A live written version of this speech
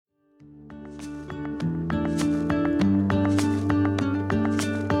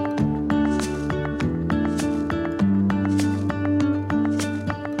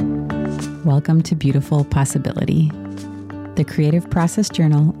welcome to Beautiful Possibility, the creative process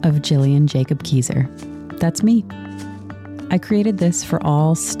journal of Jillian Jacob Keyser. That's me. I created this for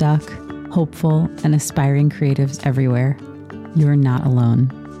all stuck, hopeful, and aspiring creatives everywhere. You're not alone.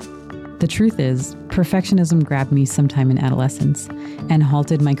 The truth is, perfectionism grabbed me sometime in adolescence and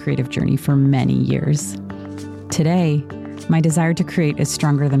halted my creative journey for many years. Today, my desire to create is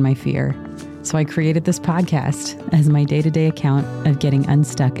stronger than my fear. So I created this podcast as my day-to-day account of getting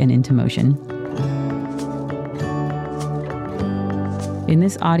unstuck and into motion. In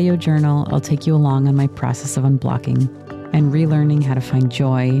this audio journal, I'll take you along on my process of unblocking and relearning how to find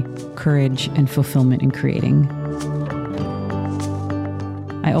joy, courage, and fulfillment in creating.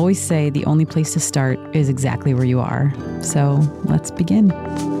 I always say the only place to start is exactly where you are. So let's begin.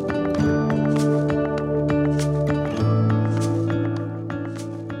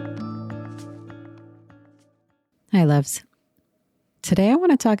 Hi, loves. Today I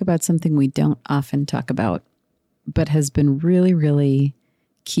want to talk about something we don't often talk about, but has been really, really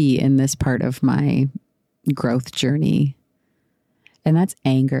key in this part of my growth journey. And that's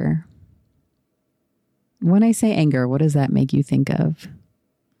anger. When I say anger, what does that make you think of?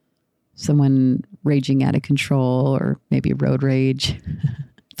 Someone raging out of control, or maybe road rage,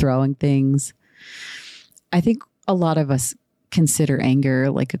 throwing things. I think a lot of us consider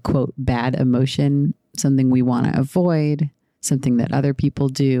anger like a, quote, bad emotion, something we want to avoid, something that other people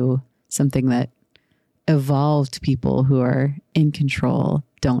do, something that evolved people who are in control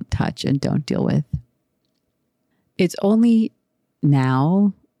don't touch and don't deal with. It's only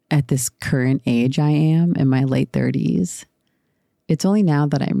now, at this current age I am, in my late 30s, it's only now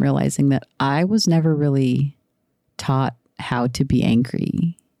that I'm realizing that I was never really taught how to be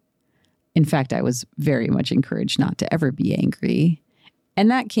angry. In fact, I was very much encouraged not to ever be angry.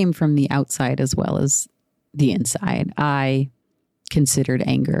 And that came from the outside as well as the inside. I considered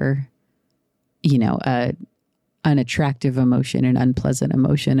anger, an attractive emotion, an unpleasant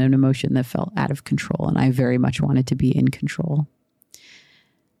emotion, an emotion that felt out of control. And I very much wanted to be in control.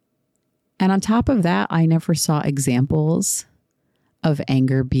 And on top of that, I never saw examples of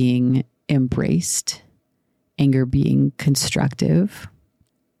anger being embraced, anger being constructive.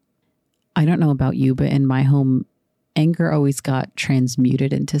 I don't know about you, but in my home, anger always got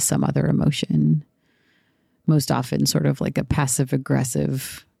transmuted into some other emotion. Most often sort of like a passive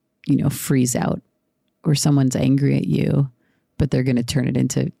aggressive, freeze out, where someone's angry at you, but they're going to turn it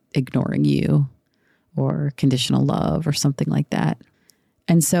into ignoring you or conditional love or something like that.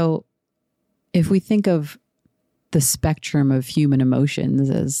 And so if we think of the spectrum of human emotions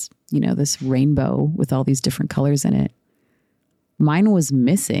as, this rainbow with all these different colors in it, mine was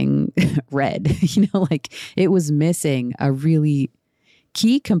missing red, it was missing a really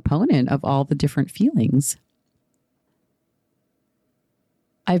key component of all the different feelings.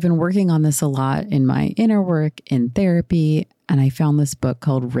 I've been working on this a lot in my inner work, in therapy, and I found this book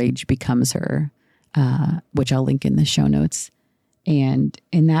called Rage Becomes Her, which I'll link in the show notes. And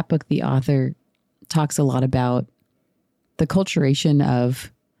in that book, the author talks a lot about the culturation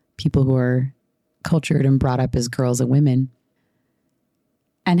of people who are cultured and brought up as girls and women,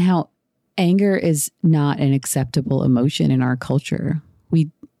 and how anger is not an acceptable emotion in our culture. We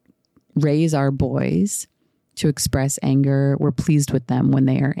raise our boys to express anger. We're pleased with them when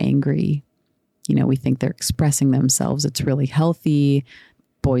they are angry. We think they're expressing themselves. It's really healthy.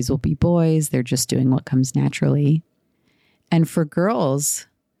 Boys will be boys. They're just doing what comes naturally. And for girls,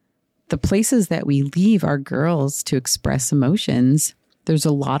 the places that we leave our girls to express emotions, there's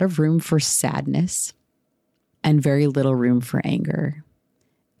a lot of room for sadness and very little room for anger.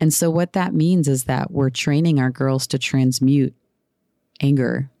 And so what that means is that we're training our girls to transmute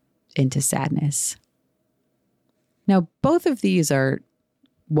anger into sadness. Now, both of these are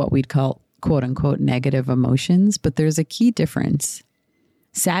what we'd call, quote unquote, negative emotions, but there's a key difference.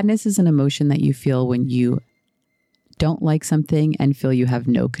 Sadness is an emotion that you feel when you don't like something and feel you have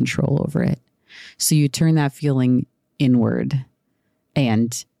no control over it. So you turn that feeling inward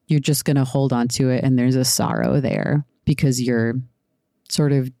and you're just going to hold on to it. And there's a sorrow there because you're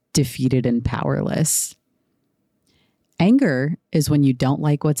sort of defeated and powerless. Anger is when you don't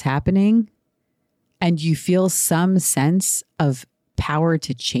like what's happening and you feel some sense of power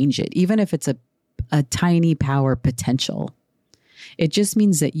to change it, even if it's a tiny power potential. It just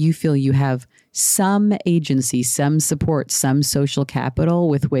means that you feel you have some agency, some support, some social capital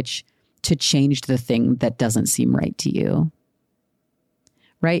with which to change the thing that doesn't seem right to you.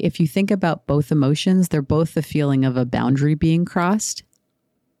 Right? If you think about both emotions, they're both the feeling of a boundary being crossed,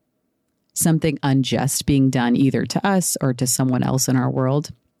 something unjust being done either to us or to someone else in our world.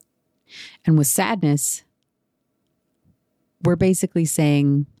 And with sadness, we're basically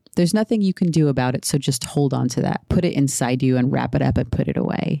saying There's nothing you can do about it. So just hold on to that. Put it inside you and wrap it up and put it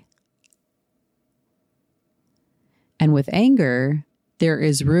away. And with anger, there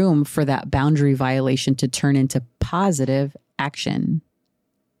is room for that boundary violation to turn into positive action.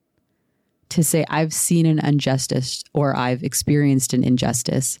 To say, I've seen an injustice or I've experienced an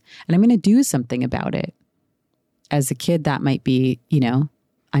injustice and I'm going to do something about it. As a kid, that might be,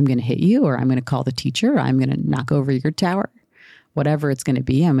 I'm going to hit you, or I'm going to call the teacher, or I'm going to knock over your tower. Whatever it's going to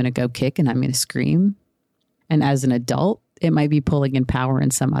be, I'm going to go kick and I'm going to scream. And as an adult, it might be pulling in power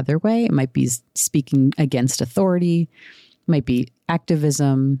in some other way. It might be speaking against authority. It might be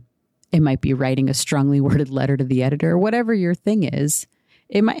activism. It might be writing a strongly worded letter to the editor. Whatever your thing is,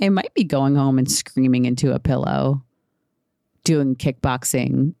 it might be going home and screaming into a pillow, doing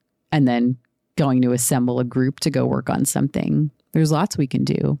kickboxing, and then going to assemble a group to go work on something. There's lots we can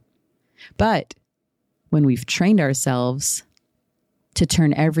do. But when we've trained ourselves to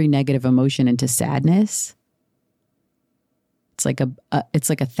turn every negative emotion into sadness, it's like it's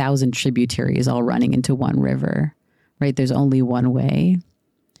like 1,000 tributaries all running into one river, right? There's only one way.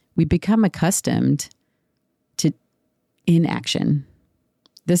 We become accustomed to inaction.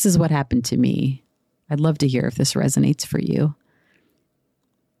 This is what happened to me. I'd love to hear if this resonates for you.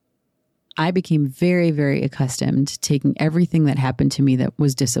 I became very, very accustomed to taking everything that happened to me that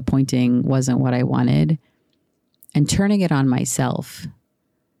was disappointing, wasn't what I wanted, and turning it on myself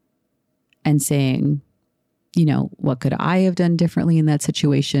and saying, what could I have done differently in that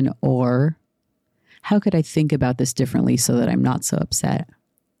situation? Or how could I think about this differently so that I'm not so upset?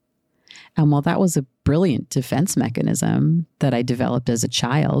 And while that was a brilliant defense mechanism that I developed as a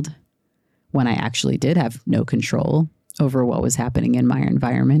child, when I actually did have no control over what was happening in my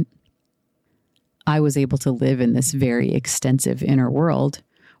environment, I was able to live in this very extensive inner world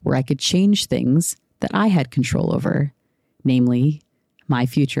where I could change things that I had control over, namely my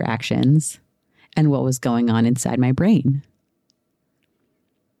future actions and what was going on inside my brain.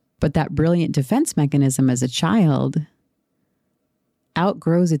 But that brilliant defense mechanism as a child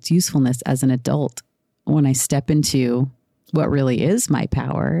outgrows its usefulness as an adult when I step into what really is my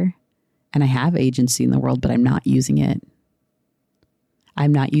power and I have agency in the world, but I'm not using it.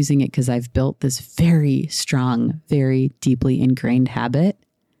 I'm not using it because I've built this very strong, very deeply ingrained habit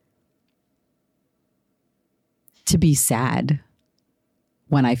to be sad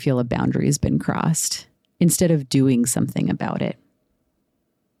when I feel a boundary has been crossed instead of doing something about it.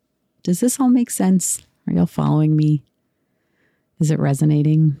 Does this all make sense? Are y'all following me? Is it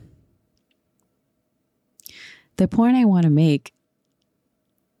resonating? The point I want to make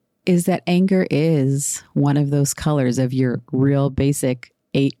is that anger is one of those colors of your real basic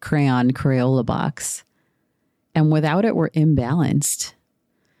 8 crayon Crayola box. And without it, we're imbalanced.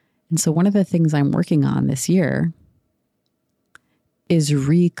 And so one of the things I'm working on this year is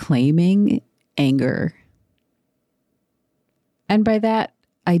reclaiming anger. And by that,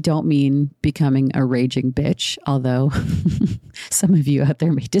 I don't mean becoming a raging bitch, although some of you out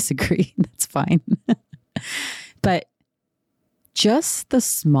there may disagree. That's fine. But just the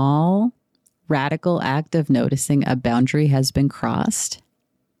small, radical act of noticing a boundary has been crossed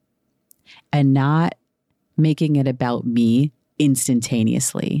and not making it about me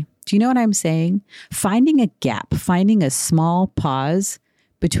instantaneously. Do you know what I'm saying? Finding a gap, finding a small pause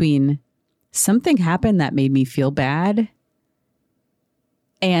between something happened that made me feel bad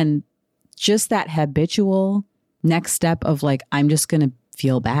and just that habitual next step of like, I'm just going to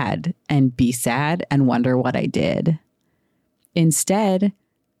feel bad and be sad and wonder what I did. Instead,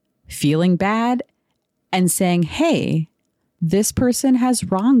 feeling bad and saying, hey, this person has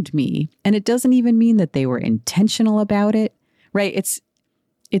wronged me. And it doesn't even mean that they were intentional about it, right?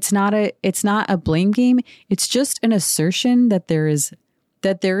 It's not a blame game. It's just an assertion that there is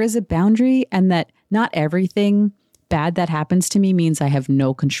a boundary and that not everything bad that happens to me means I have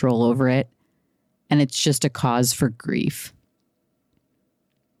no control over it. And it's just a cause for grief.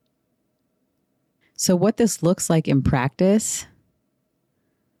 So what this looks like in practice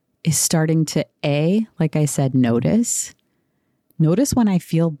is starting to like I said, notice when I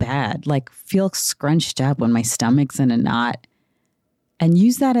feel bad, like feel scrunched up when my stomach's in a knot, and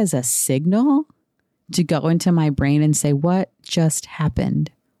use that as a signal to go into my brain and say, what just happened?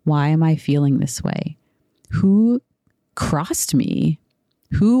 Why am I feeling this way? Who crossed me?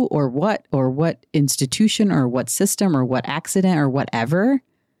 Who or what institution or what system or what accident or whatever?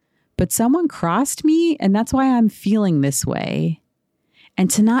 But someone crossed me and that's why I'm feeling this way.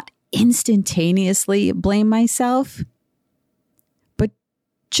 And to not instantaneously blame myself, but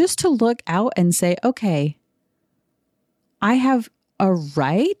just to look out and say, okay, I have a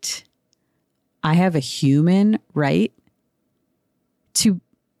right, I have a human right to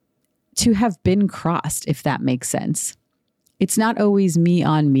to have been crossed, if that makes sense. It's not always me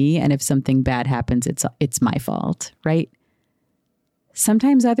on me. And if something bad happens, it's my fault, right?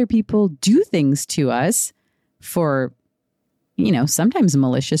 Sometimes other people do things to us for, sometimes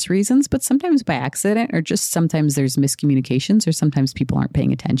malicious reasons, but sometimes by accident, or just sometimes there's miscommunications, or sometimes people aren't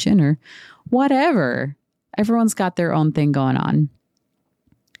paying attention, or whatever. Everyone's got their own thing going on.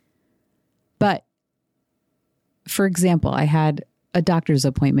 But for example, I had a doctor's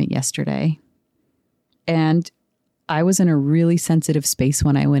appointment yesterday, and I was in a really sensitive space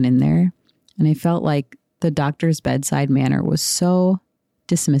when I went in there, and I felt like the doctor's bedside manner was so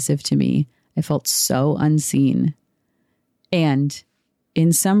dismissive to me. I felt so unseen. And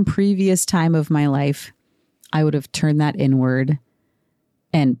in some previous time of my life, I would have turned that inward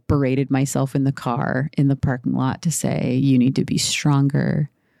and berated myself in the car, in the parking lot, to say, you need to be stronger.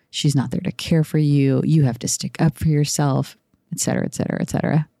 She's not there to care for you. You have to stick up for yourself, et cetera, et cetera, et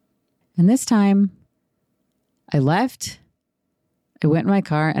cetera. And this time I left, I went in my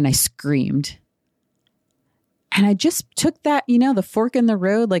car and I screamed. And I just took that, the fork in the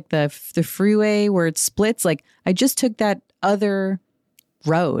road, like the freeway where it splits. Like I just took that other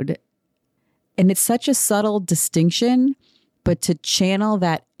road. And it's such a subtle distinction, but to channel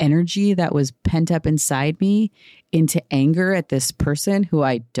that energy that was pent up inside me into anger at this person who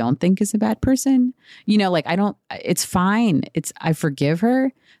I don't think is a bad person, it's fine. I forgive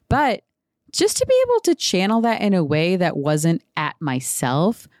her, but just to be able to channel that in a way that wasn't at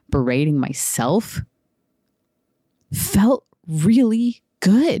myself, berating myself, felt really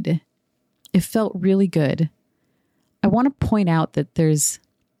good. It felt really good. I want to point out that there's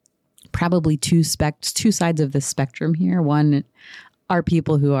probably two sides of the spectrum here. One are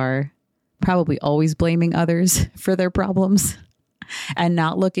people who are probably always blaming others for their problems and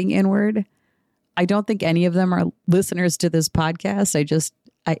not looking inward. I don't think any of them are listeners to this podcast.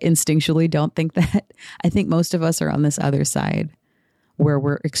 I instinctually don't think that. I think most of us are on this other side where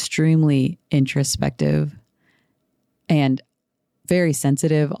we're extremely introspective and very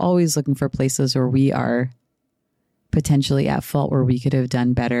sensitive, always looking for places where we are potentially at fault, where we could have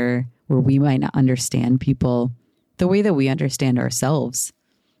done better, where we might not understand people the way that we understand ourselves.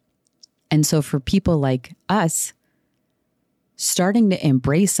 And so for people like us, starting to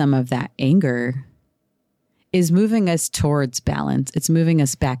embrace some of that anger is moving us towards balance. It's moving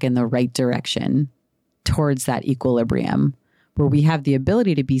us back in the right direction towards that equilibrium where we have the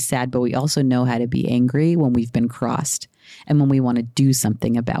ability to be sad, but we also know how to be angry when we've been crossed and when we want to do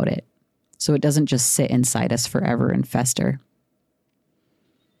something about it. So it doesn't just sit inside us forever and fester.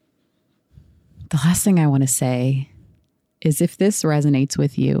 The last thing I want to say is if this resonates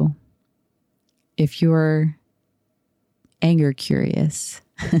with you, if you're anger curious,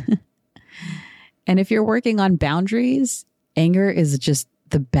 and if you're working on boundaries, anger is just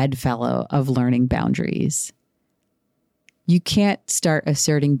the bedfellow of learning boundaries. You can't start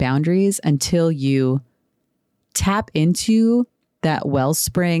asserting boundaries until you tap into that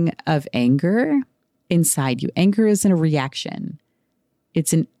wellspring of anger inside you. Anger isn't a reaction.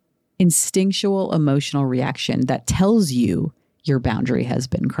 It's an instinctual emotional reaction that tells you your boundary has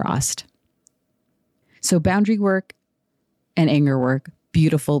been crossed. So boundary work and anger work,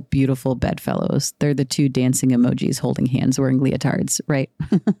 beautiful, beautiful bedfellows. They're the two dancing emojis holding hands wearing leotards, right?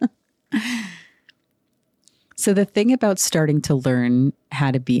 So the thing about starting to learn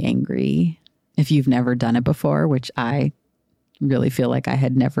how to be angry, if you've never done it before, which I really feel like I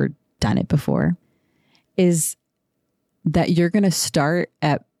had never done it before, is that you're going to start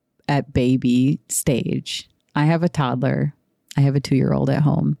at baby stage. I have a toddler. I have a 2-year-old at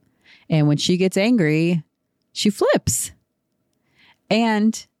home. And when she gets angry, she flips.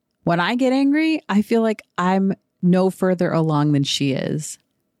 And when I get angry, I feel like I'm no further along than she is.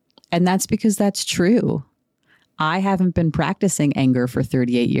 And that's because that's true. I haven't been practicing anger for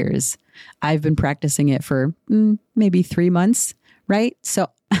 38 years. I've been practicing it for maybe 3 months, right? So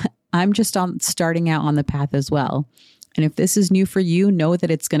I'm just starting out on the path as well. And if this is new for you, know that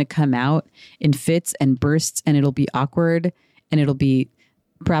it's going to come out in fits and bursts, and it'll be awkward, and it'll be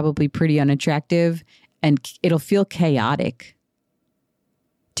probably pretty unattractive, and it'll feel chaotic.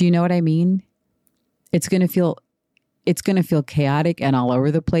 Do you know what I mean? It's going to feel chaotic and all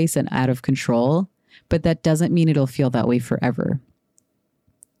over the place and out of control, but that doesn't mean it'll feel that way forever.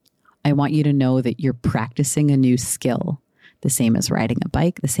 I want you to know that you're practicing a new skill, the same as riding a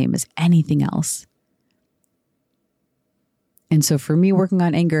bike, the same as anything else. And so for me, working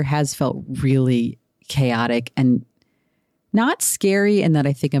on anger has felt really chaotic and not scary in that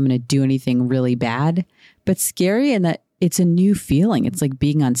I think I'm going to do anything really bad, but scary in that it's a new feeling. It's like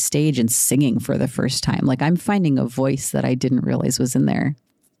being on stage and singing for the first time. Like I'm finding a voice that I didn't realize was in there.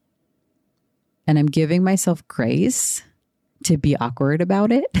 And I'm giving myself grace to be awkward about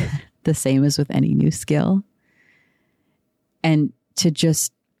it, the same as with any new skill. And to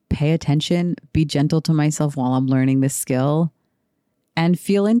just pay attention, be gentle to myself while I'm learning this skill and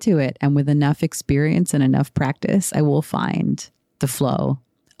feel into it. And with enough experience and enough practice, I will find the flow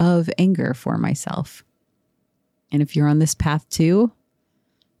of anger for myself. And if you're on this path too,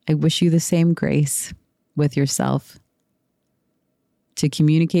 I wish you the same grace with yourself to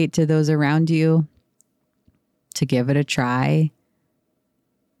communicate to those around you, to give it a try,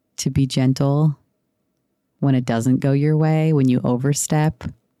 to be gentle when it doesn't go your way, when you overstep,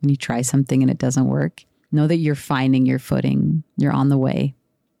 when you try something and it doesn't work. Know that you're finding your footing. You're on the way.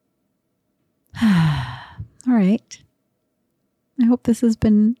 All right. I hope this has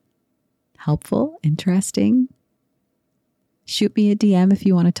been helpful, interesting. Shoot me a DM if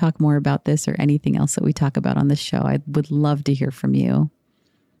you want to talk more about this or anything else that we talk about on this show. I would love to hear from you.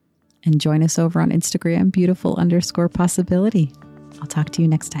 And join us over on Instagram, beautiful_possibility. I'll talk to you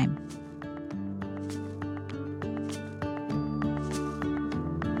next time.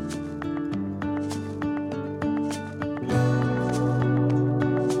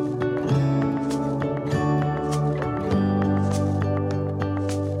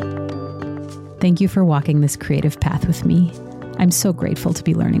 Thank you for walking this creative path with me. I'm so grateful to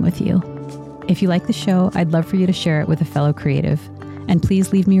be learning with you. If you like the show, I'd love for you to share it with a fellow creative. And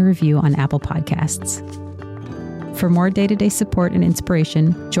please leave me a review on Apple Podcasts. For more day-to-day support and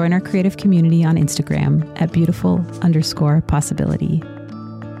inspiration, join our creative community on Instagram at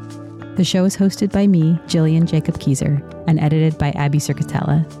beautiful_possibility. The show is hosted by me, Jillian Jacob Keyser, and edited by Abby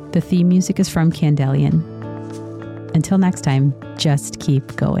Circatella. The theme music is from Candelian. Until next time, just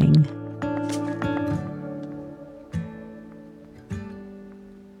keep going.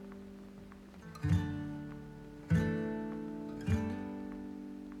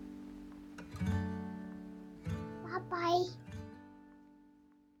 Bye.